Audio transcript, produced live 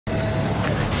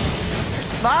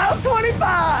Mile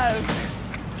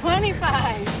 25.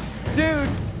 25. Dude,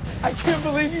 I can't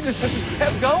believe you just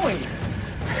kept going.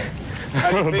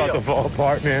 I'm about to fall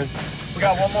apart, man. We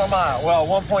got one more mile. Well,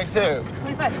 1.2.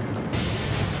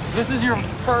 25. This is your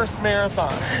first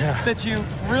marathon that you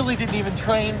really didn't even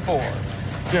train for.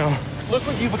 No. Look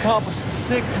what you've accomplished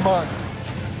in 6 months.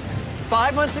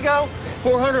 5 months ago,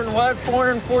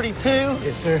 442?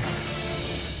 Yes, sir.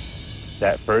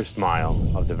 That first mile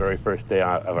of the very first day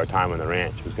of our time on the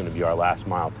ranch was going to be our last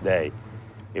mile today.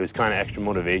 It was kind of extra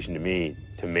motivation to me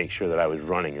to make sure that I was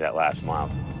running that last mile.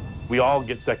 We all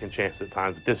get second chances at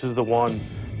times, but this is the one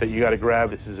that you got to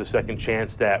grab. This is a second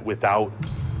chance that without,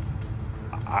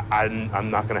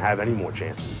 I'm not going to have any more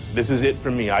chances. This is it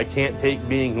for me. I can't take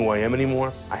being who I am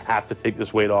anymore. I have to take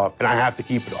this weight off, and I have to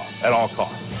keep it off at all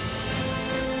costs.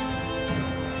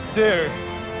 Dude,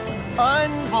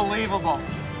 unbelievable.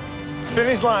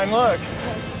 Finish line, look.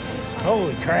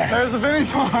 Holy crap. There's the finish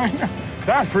line.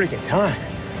 That freaking time.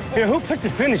 Yeah, who puts the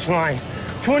finish line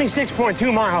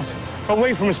 26.2 miles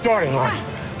away from a starting line?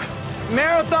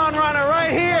 Marathon runner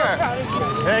right here.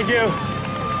 Thank you.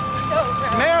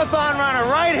 Marathon runner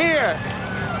right here.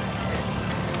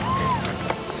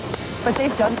 But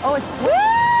they've done, oh, it's, woo!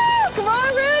 Come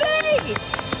on, Rudy!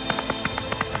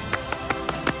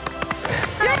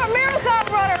 You're a marathon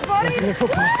runner, buddy! This is the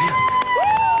football field.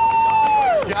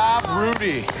 Good job,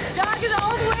 Rudy. Jogging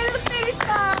all the way to the finish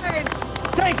line!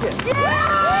 Take it. Yeah!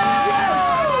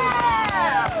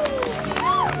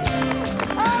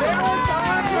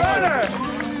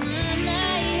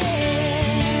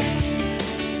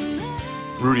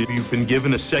 Rudy, you've been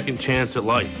given a second chance at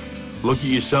life. Look at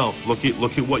yourself. Look at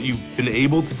what you've been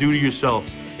able to do to yourself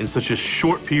in such a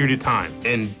short period of time.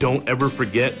 And don't ever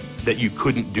forget that you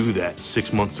couldn't do that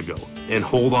 6 months ago. And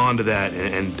hold on to that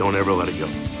and don't ever let it go.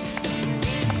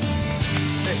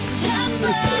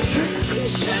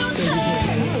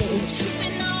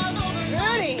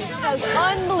 Rudy, that was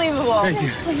unbelievable. Thank you.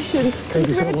 Congratulations. Thank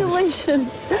you so much.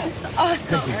 Congratulations. That's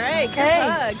awesome. All right,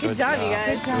 good job, you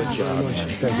guys. Good job.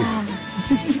 Thank you.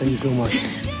 Thank you so much.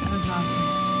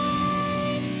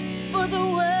 For the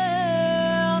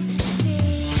world to see.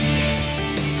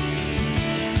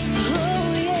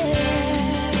 Oh yeah,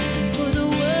 for the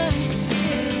world to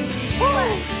see.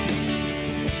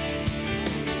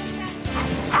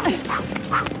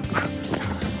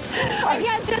 I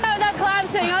can't do that without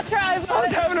collapsing. I'll try. I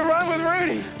was having a run with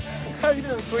Rudy. How you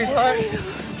doing, sweetheart?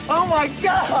 Oh my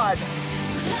God!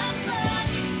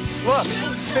 Look,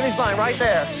 finish line right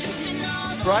there.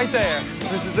 Right there.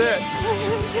 This is it.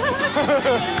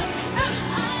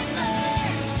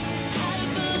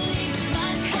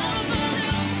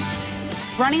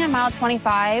 Running on mile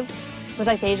 25 was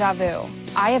like deja vu.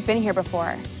 I have been here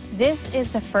before. This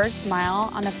is the first mile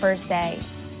on the first day.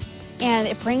 And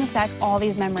it brings back all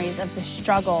these memories of the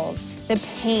struggles, the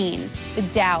pain, the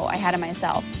doubt I had in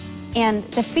myself, and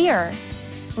the fear.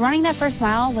 Running that first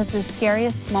mile was the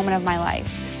scariest moment of my life.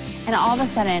 And all of a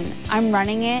sudden, I'm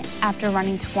running it after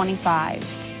running 25.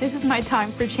 This is my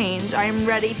time for change. I am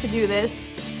ready to do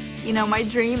this. You know, my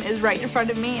dream is right in front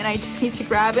of me, and I just need to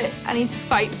grab it. I need to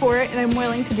fight for it, and I'm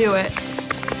willing to do it.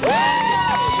 You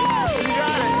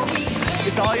got it.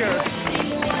 It's all yours.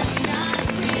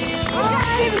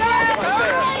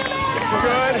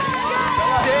 Good.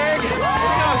 Dig.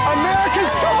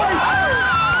 America's choice.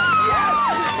 Yes.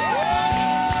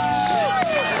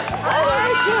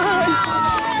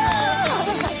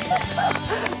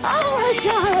 Oh my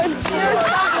God!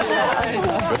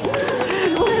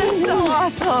 You're so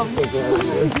awesome.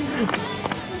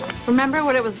 Remember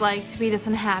what it was like to be this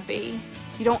unhappy.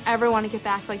 You don't ever want to get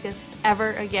back like this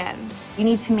ever again. You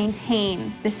need to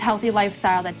maintain this healthy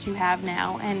lifestyle that you have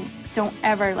now, and don't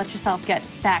ever let yourself get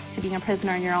back to being a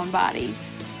prisoner in your own body.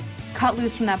 Cut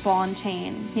loose from that ball and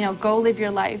chain. You know, go live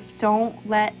your life. Don't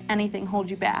let anything hold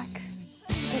you back.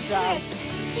 Good job.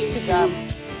 Good job.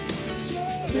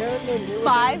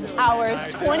 5 hours,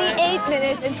 28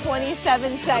 minutes, and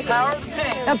 27 seconds. Power of the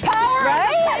pain. The power,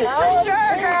 right? For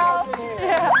sure, girl.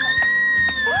 Yeah.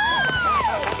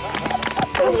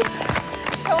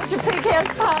 Don't you pick his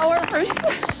power for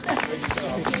sure.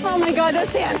 Oh my God,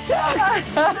 those hands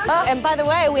suck. And by the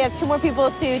way, we have 2 more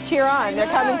people to cheer on. They're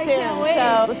coming soon.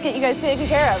 So let's get you guys taken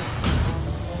care of.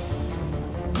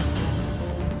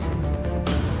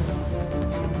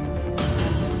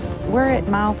 We're at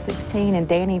mile 16, and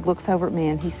Danny looks over at me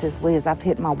and he says, Liz, I've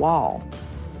hit my wall.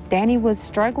 Danny was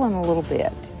struggling a little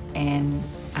bit, and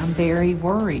I'm very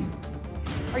worried.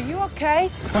 Are you okay?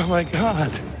 Oh my God.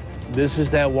 This is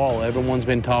that wall everyone's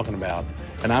been talking about,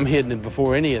 and I'm hitting it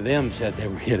before any of them said they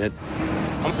were hit it.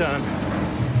 I'm done.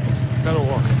 Another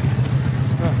walk.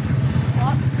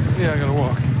 Yeah, I gotta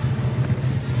walk.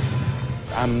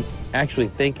 I'm actually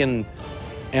thinking,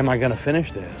 am I gonna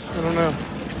finish this? I don't know.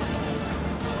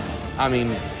 I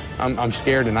mean, I'm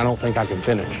scared and I don't think I can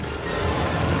finish.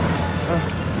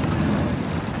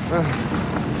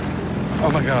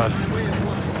 Oh my God.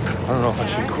 I don't know if I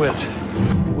should quit.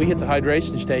 We hit the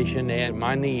hydration station and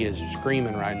my knee is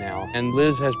screaming right now. And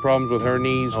Liz has problems with her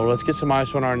knees. Oh, let's get some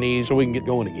ice on our knees so we can get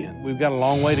going again. We've got a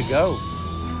long way to go.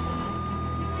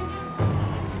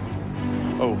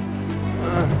 Oh.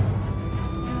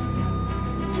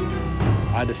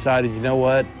 I decided, you know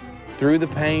what? Through the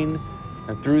pain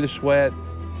and through the sweat,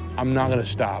 I'm not gonna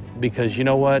stop because you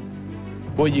know what?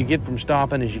 What you get from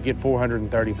stopping is you get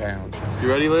 430 pounds. You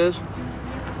ready, Liz?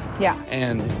 Yeah.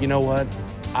 And you know what?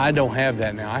 I don't have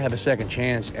that now. I have a second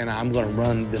chance, and I'm gonna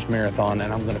run this marathon,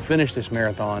 and I'm gonna finish this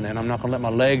marathon, and I'm not gonna let my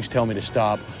legs tell me to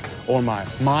stop or my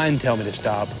mind tell me to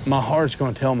stop. My heart's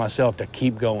gonna tell myself to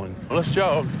keep going. Well, let's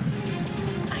jog.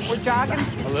 We're jogging?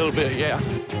 A little bit, yeah.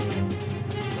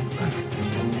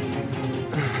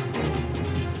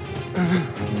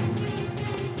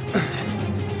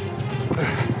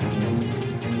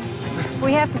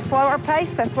 We have to slow our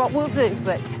pace, that's what we'll do,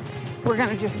 but we're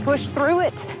gonna just push through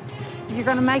it. You're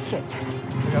gonna make it.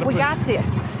 We got this,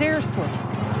 seriously.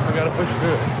 I gotta push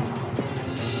through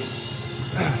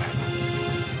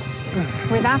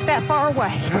it. We're not that far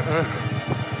away.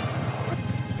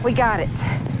 We got it.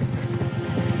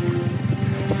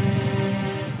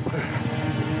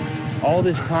 All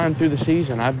this time through the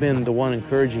season, I've been the one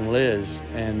encouraging Liz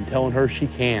and telling her she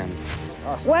can.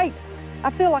 Wait,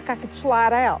 I feel like I could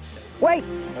slide out. Wait.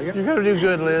 You're gonna do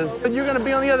good, Liz. You're gonna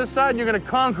be on the other side and you're gonna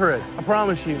conquer it. I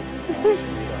promise you.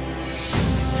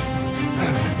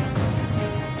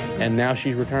 And now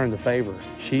she's returned the favor.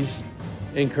 She's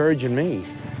encouraging me.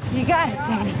 You got it,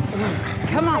 Danny.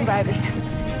 Come on, baby.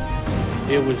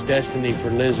 It was destiny for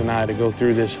Liz and I to go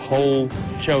through this whole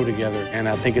show together, and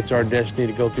I think it's our destiny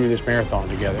to go through this marathon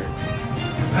together.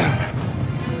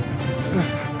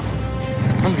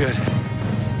 I'm good.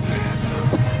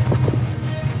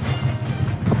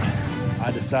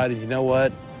 I decided, you know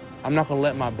what? I'm not gonna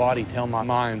let my body tell my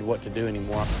mind what to do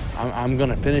anymore. I'm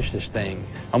gonna finish this thing.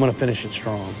 I'm gonna finish it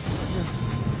strong.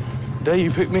 The day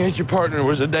you picked me as your partner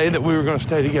was the day that we were gonna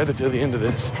stay together till the end of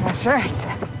this. That's right.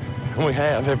 And we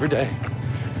have every day.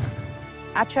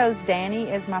 I chose Danny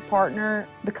as my partner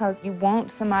because you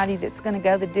want somebody that's gonna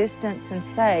go the distance and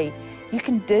say, you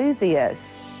can do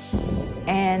this.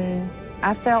 And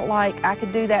I felt like I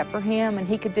could do that for him and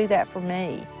he could do that for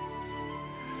me.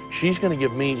 She's gonna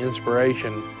give me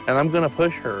inspiration, and I'm gonna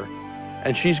push her,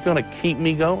 and she's gonna keep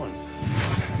me going.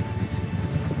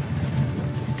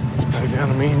 It's back down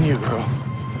to me and you, girl.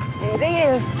 It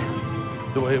is.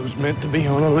 The way it was meant to be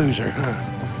on a loser, huh?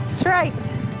 That's right.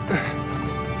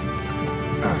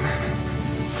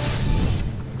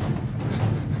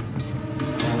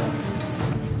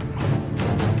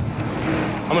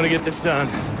 I'm gonna get this done.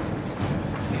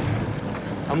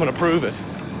 I'm gonna prove it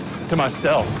to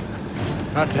myself.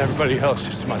 Not to everybody else,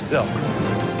 just to myself.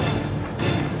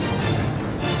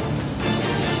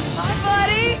 Hi,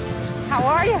 buddy. How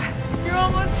are you? You're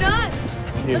almost done.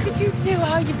 Look at you two.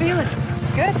 How you feeling?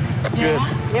 Good. Good.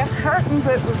 Yeah, hurting,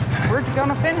 but we're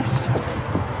gonna finish.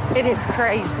 It is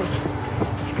crazy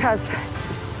because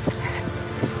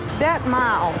that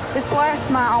mile, this last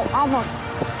mile, almost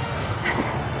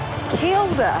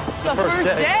killed us. The first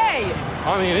day.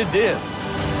 I mean, it did.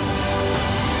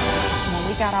 When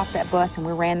we got off that bus and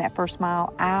we ran that first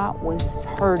mile, I was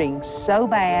hurting so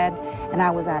bad and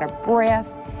I was out of breath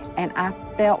and I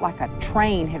felt like a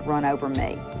train had run over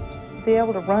me. To be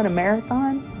able to run a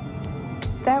marathon,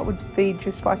 that would be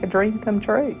just like a dream come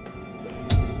true.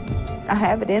 I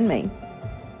have it in me.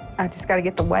 I just got to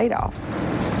get the weight off.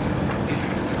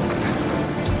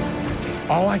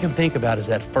 All I can think about is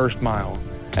that first mile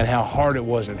and how hard it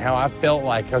was and how I felt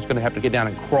like I was gonna have to get down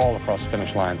and crawl across the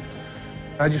finish line.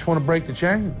 I just want to break the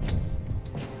chain.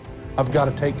 I've got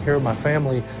to take care of my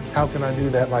family. How can I do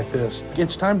that like this?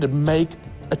 It's time to make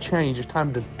a change. It's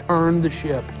time to turn the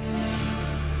ship.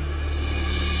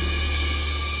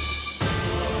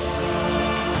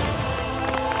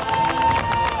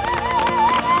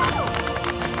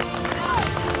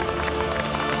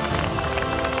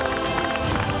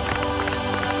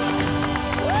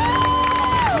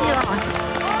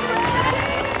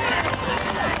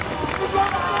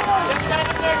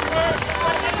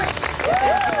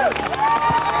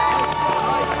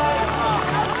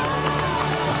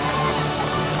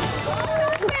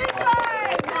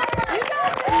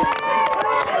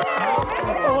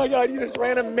 Oh my God, you just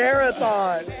ran a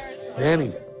marathon.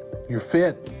 Danny, you're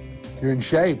fit. You're in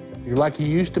shape. You're like you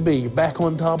used to be. You're back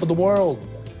on top of the world.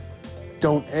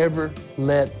 Don't ever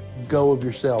let go of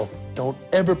yourself. Don't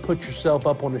ever put yourself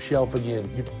up on the shelf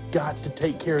again. You've got to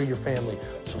take care of your family.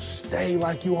 So stay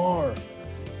like you are.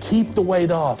 Keep the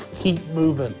weight off. Keep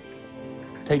moving.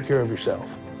 Take care of yourself.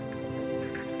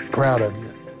 Proud of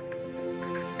you.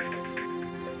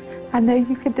 I knew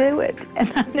you could do it,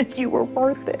 and I knew you were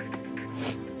worth it.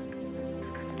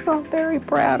 So I'm very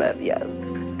proud of you.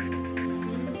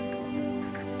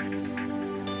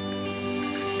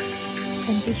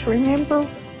 And just remember,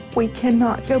 we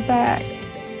cannot go back.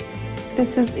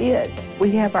 This is it.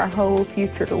 We have our whole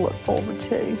future to look forward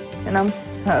to, and I'm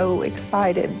so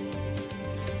excited.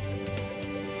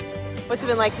 What's it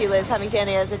been like for you, Liz, having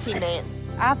Danny as a teammate?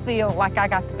 I feel like I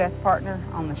got the best partner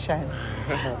on the show.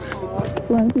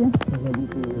 Love you.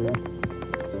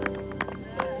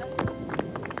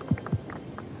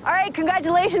 All right,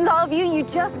 congratulations, all of you. You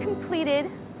just completed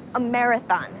a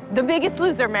marathon, the Biggest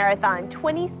Loser marathon,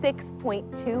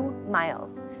 26.2 miles.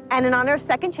 And in honor of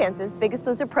Second Chances, Biggest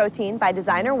Loser Protein by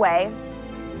Designer Whey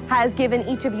has given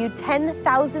each of you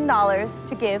 $10,000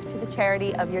 to give to the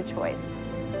charity of your choice.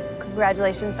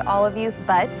 Congratulations to all of you,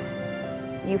 but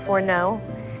you four know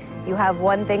you have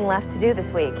one thing left to do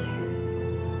this week.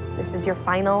 This is your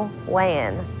final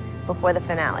weigh-in before the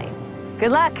finale.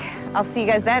 Good luck. I'll see you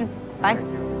guys then.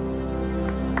 Bye.